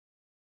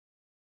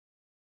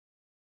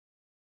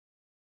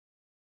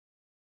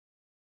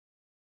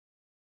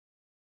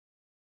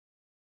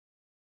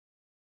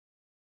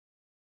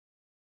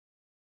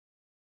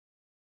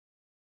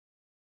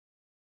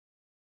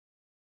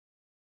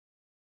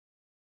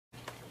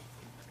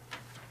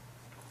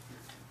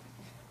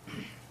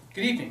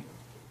Good evening.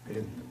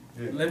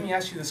 Let me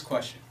ask you this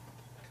question.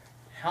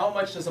 How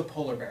much does a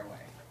polar bear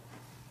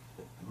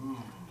weigh?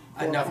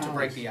 Enough to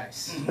break the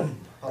ice.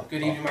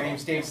 Good evening, my name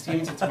is Dave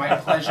Stevens. It's my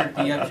pleasure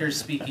to be up here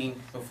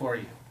speaking before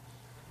you.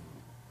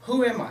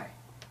 Who am I?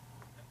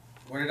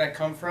 Where did I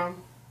come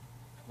from?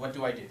 What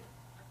do I do?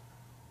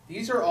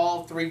 These are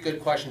all three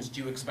good questions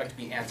you expect to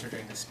be answered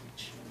during this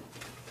speech.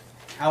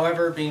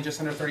 However, being just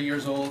under 30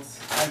 years old,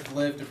 I've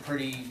lived a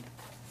pretty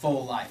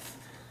full life.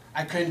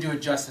 I couldn't do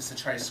it justice to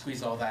try to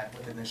squeeze all that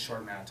within this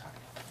short amount of time.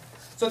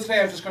 So today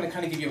I'm just going to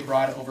kind of give you a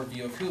broad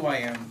overview of who I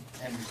am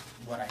and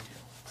what I do.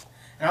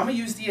 And I'm going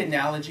to use the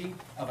analogy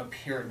of a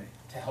pyramid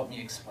to help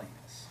me explain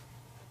this.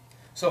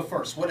 So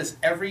first, what does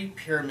every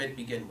pyramid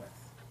begin with?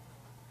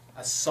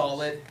 A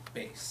solid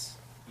base.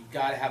 You've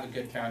got to have a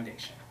good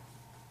foundation.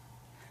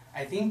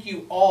 I think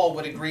you all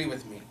would agree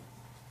with me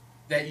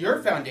that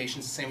your foundation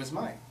is the same as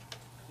mine.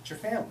 It's your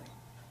family.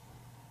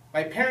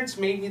 My parents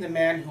made me the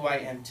man who I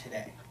am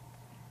today.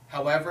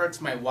 However, it's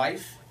my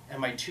wife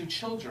and my 2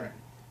 children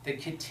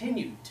that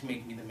continue to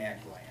make me the man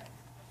who I am.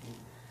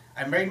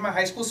 I married my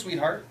high school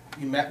sweetheart.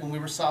 We met when we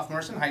were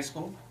sophomores in high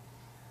school.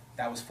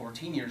 That was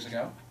 14 years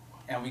ago.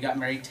 And we got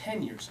married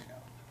 10 years ago.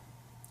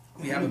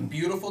 We have a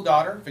beautiful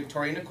daughter,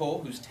 Victoria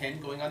Nicole, who's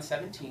 10 going on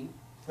 17.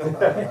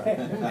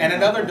 And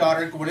another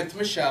daughter, Gwyneth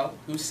Michelle,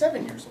 who's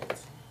 7 years old.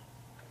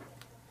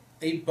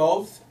 They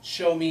both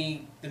show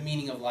me the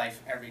meaning of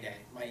life every day.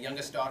 My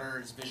youngest daughter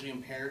is visually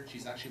impaired.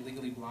 She's actually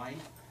legally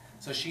blind.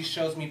 So she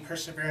shows me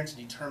perseverance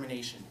and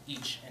determination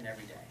each and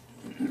every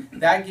day.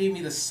 That gave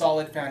me the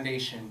solid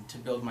foundation to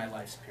build my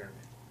life's pyramid.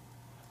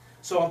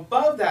 So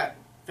above that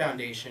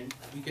foundation,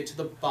 we get to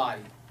the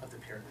body of the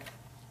pyramid.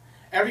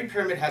 Every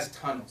pyramid has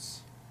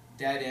tunnels,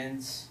 dead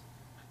ends,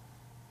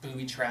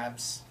 booby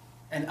traps,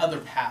 and other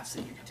paths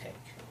that you can take.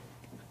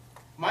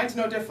 Mine's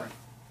no different.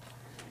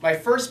 My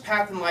first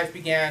path in life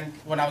began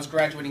when I was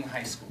graduating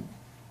high school.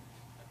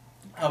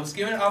 I was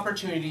given an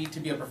opportunity to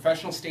be a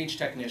professional stage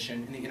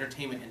technician in the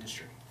entertainment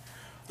industry.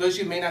 For those of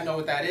you who may not know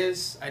what that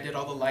is, I did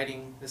all the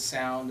lighting, the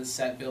sound, the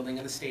set building,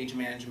 and the stage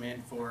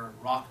management for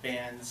rock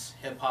bands,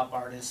 hip-hop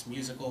artists,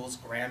 musicals,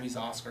 Grammys,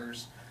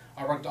 Oscars.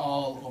 I worked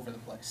all over the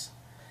place.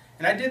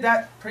 And I did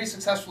that pretty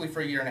successfully for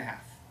a year and a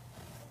half.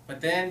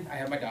 But then I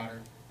had my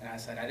daughter, and I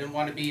said I didn't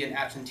want to be an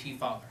absentee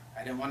father.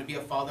 I didn't want to be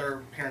a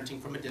father parenting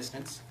from a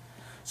distance.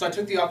 So I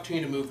took the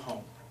opportunity to move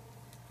home.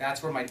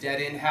 That's where my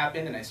dead end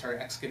happened, and I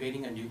started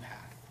excavating a new path.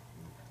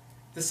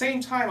 At the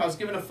same time, I was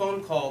given a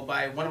phone call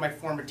by one of my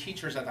former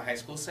teachers at the high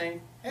school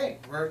saying, hey,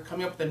 we're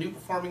coming up with a new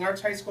performing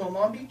arts high school in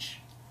Long Beach.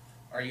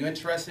 Are you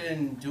interested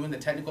in doing the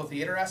technical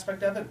theater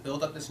aspect of it,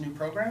 build up this new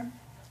program?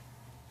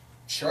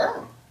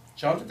 Sure.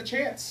 Jumped at the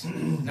chance.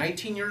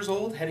 19 years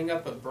old, heading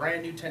up a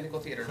brand new technical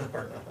theater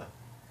department.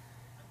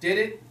 Did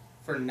it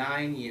for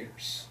 9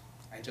 years.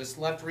 I just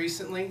left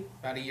recently,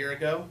 about a year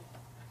ago,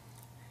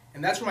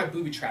 and that's where my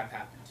booby trap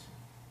happened.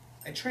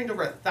 I trained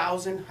over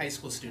 1,000 high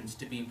school students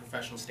to be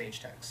professional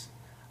stage techs.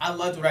 I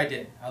loved what I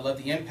did. I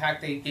loved the impact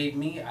they gave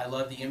me. I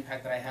loved the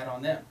impact that I had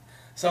on them.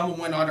 Some of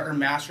them went on to earn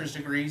master's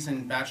degrees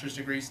and bachelor's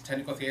degrees in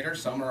technical theater.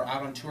 Some are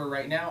out on tour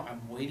right now.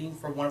 I'm waiting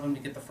for one of them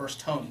to get the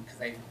first Tony, because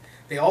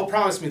they all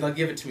promised me they'll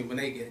give it to me when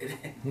they get it.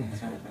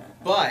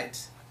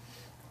 But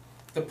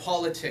the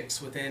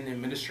politics within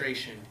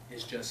administration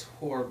is just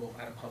horrible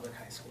at a public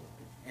high school.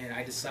 And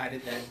I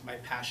decided that my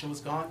passion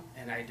was gone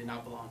and I did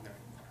not belong there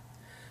anymore.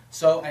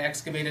 So I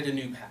excavated a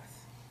new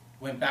path.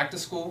 Went back to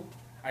school.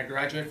 I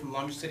graduated from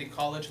Long Beach City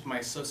College with my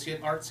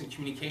Associate Arts in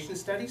Communication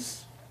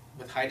Studies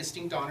with high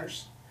distinct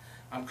honors.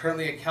 I'm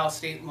currently at Cal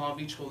State Long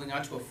Beach holding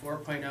on to a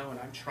 4.0, and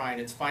I'm trying.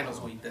 It's finals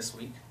week this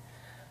week.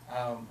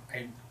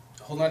 I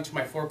hold on to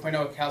my 4.0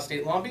 at Cal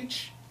State Long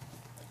Beach,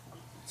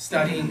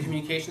 studying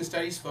communication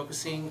studies,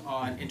 focusing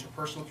on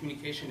interpersonal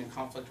communication and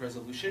conflict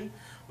resolution,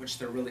 which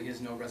there really is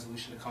no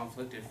resolution to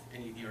conflict if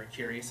any of you are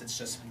curious. It's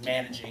just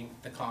managing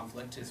the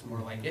conflict is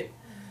more like it.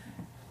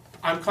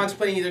 I'm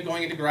contemplating either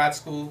going into grad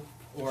school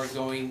or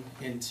going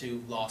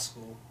into law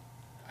school.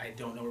 I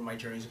don't know where my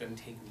journey is going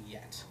to take me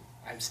yet.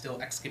 I'm still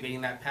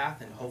excavating that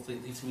path, and hopefully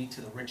it leads me to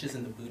the riches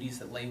and the booties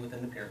that lay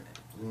within the pyramid.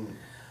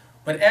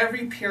 But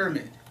every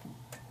pyramid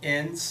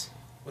ends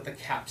with a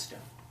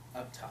capstone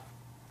up top.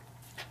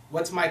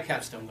 What's my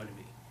capstone going to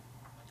be?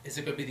 Is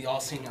it going to be the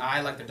all-seeing eye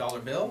like the dollar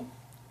bill?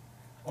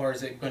 Or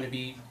is it going to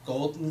be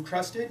gold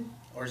encrusted?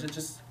 Or is it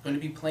just going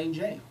to be plain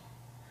Jane?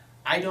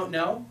 I don't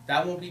know.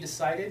 That won't be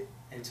decided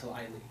until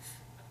I leave.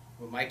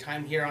 When my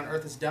time here on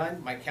earth is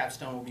done, my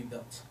capstone will be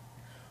built.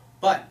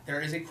 But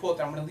there is a quote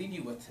that I'm going to leave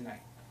you with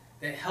tonight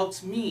that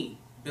helps me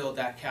build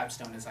that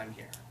capstone as I'm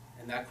here.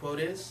 And that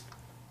quote is,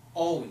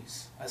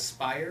 always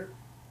aspire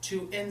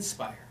to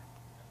inspire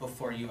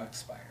before you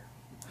expire.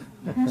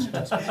 Good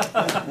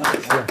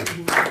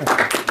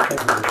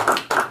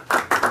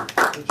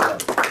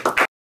job.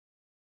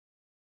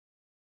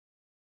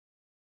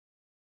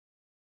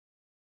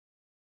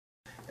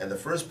 And the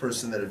first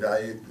person that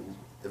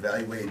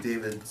evaluated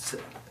David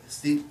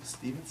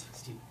Stevens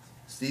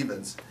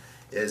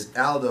is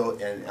Aldo,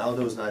 and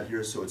Aldo's not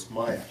here, so it's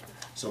Maya.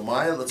 So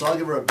Maya, let's all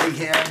give her a big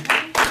hand.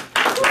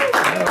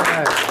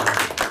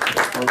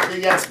 Well,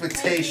 big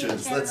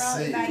expectations, Thank you, let's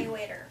see. General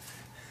Evaluator.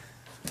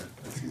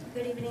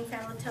 Good evening,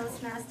 fellow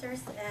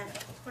Toastmasters, and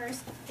of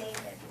course,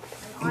 David.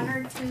 I'm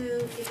honored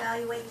to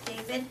evaluate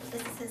David.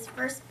 This is his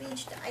first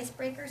speech, the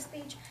icebreaker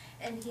speech,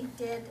 and he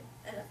did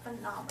a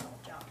phenomenal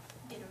job.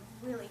 He did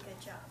a really good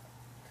job.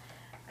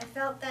 I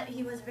felt that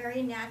he was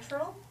very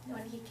natural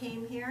when he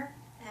came here,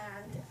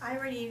 and I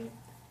already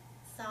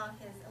saw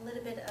a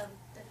little bit of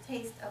the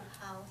taste of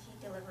how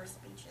he delivers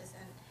speeches,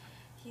 and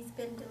he's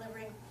been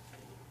delivering,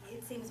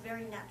 it seems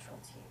very natural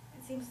to you.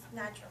 It seems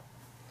natural.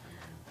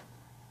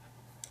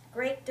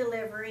 Great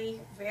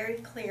delivery, very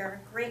clear,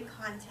 great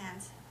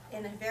content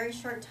in a very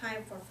short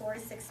time for 4 to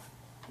 6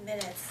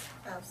 minutes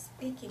of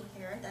speaking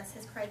here. That's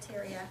his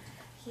criteria.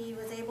 He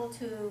was able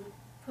to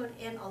put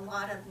in a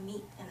lot of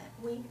meat in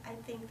it. I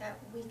think that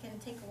we can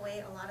take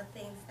away a lot of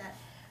things that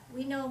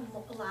we know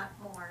a lot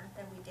more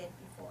than we did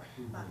before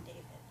about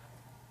David.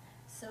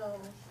 So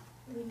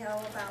we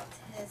know about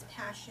his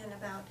passion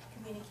about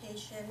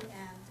communication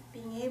and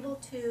being able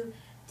to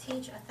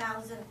teach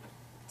 1,000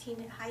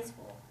 high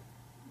school.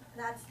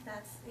 That's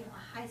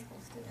a high school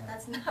student.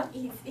 That's not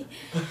easy,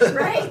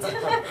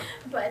 right?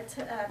 But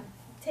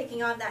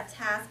taking on that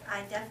task,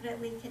 I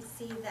definitely could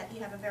see that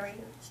you have a very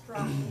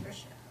strong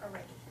leadership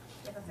already.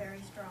 You have a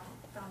very strong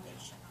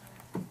foundation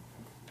on it.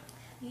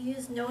 You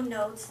use no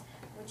notes,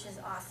 which is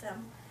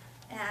awesome.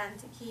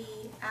 And he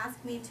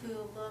asked me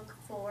to look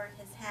for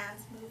his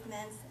hands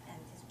movements and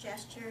his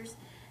gestures,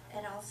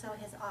 and also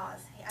his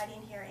ahs. I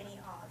didn't hear any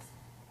ahs.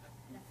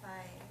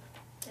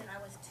 And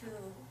I was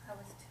too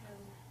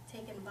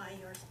taken by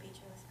your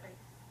speech. It was great.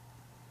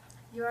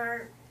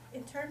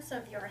 In terms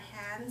of your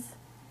hands,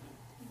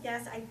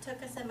 yes, I took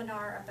a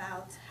seminar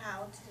about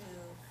how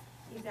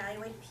to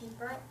evaluate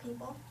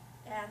people,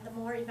 and the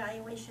more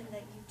evaluation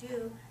that you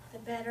do, the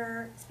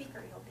better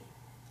speaker you'll be,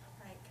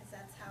 right? Because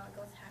that's how it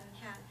goes hand in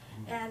hand.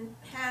 And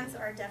hands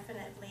are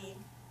definitely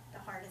the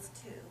hardest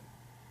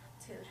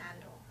to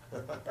handle.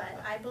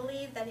 But I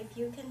believe that if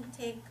you can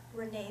take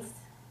Renee's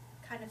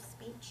kind of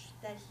speech,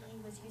 that he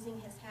was using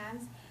his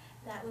hands,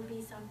 that would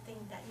be something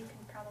that you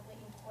can probably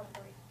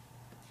incorporate.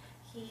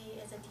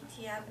 He is a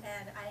DTM,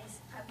 and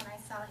when I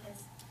saw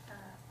his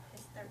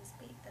third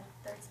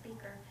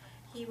speaker,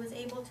 he was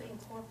able to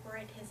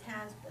incorporate his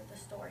hands with the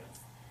stories.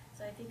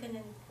 So if you can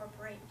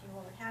incorporate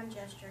your hand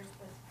gestures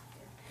with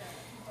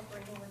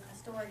incorporating with the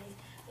stories,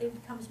 it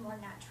becomes more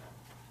natural.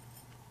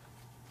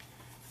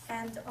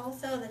 And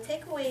also the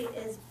takeaway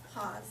is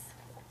pause.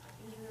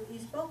 You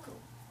spoke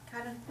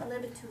kind of a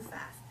little bit too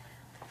fast.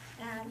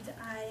 And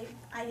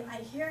I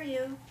hear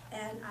you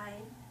and I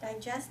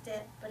digest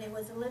it, but it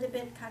was a little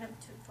bit kind of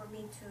for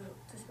me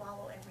to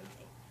swallow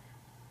everything.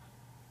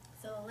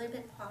 So a little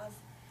bit pause.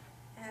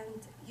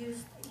 And you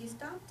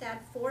stopped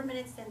at 4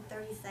 minutes and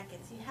 30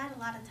 seconds. You had a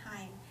lot of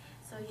time.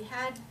 So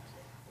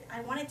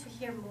I wanted to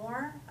hear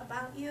more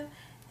about you.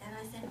 And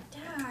I said,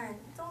 darn,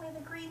 it's only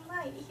the green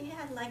light. He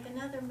had like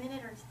another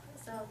minute or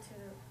so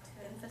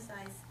to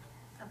emphasize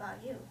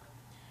about you.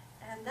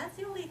 And that's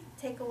the only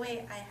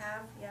takeaway I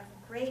have. You have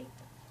a great,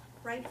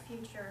 bright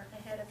future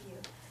ahead of you.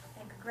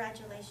 And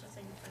congratulations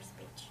on your first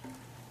speech.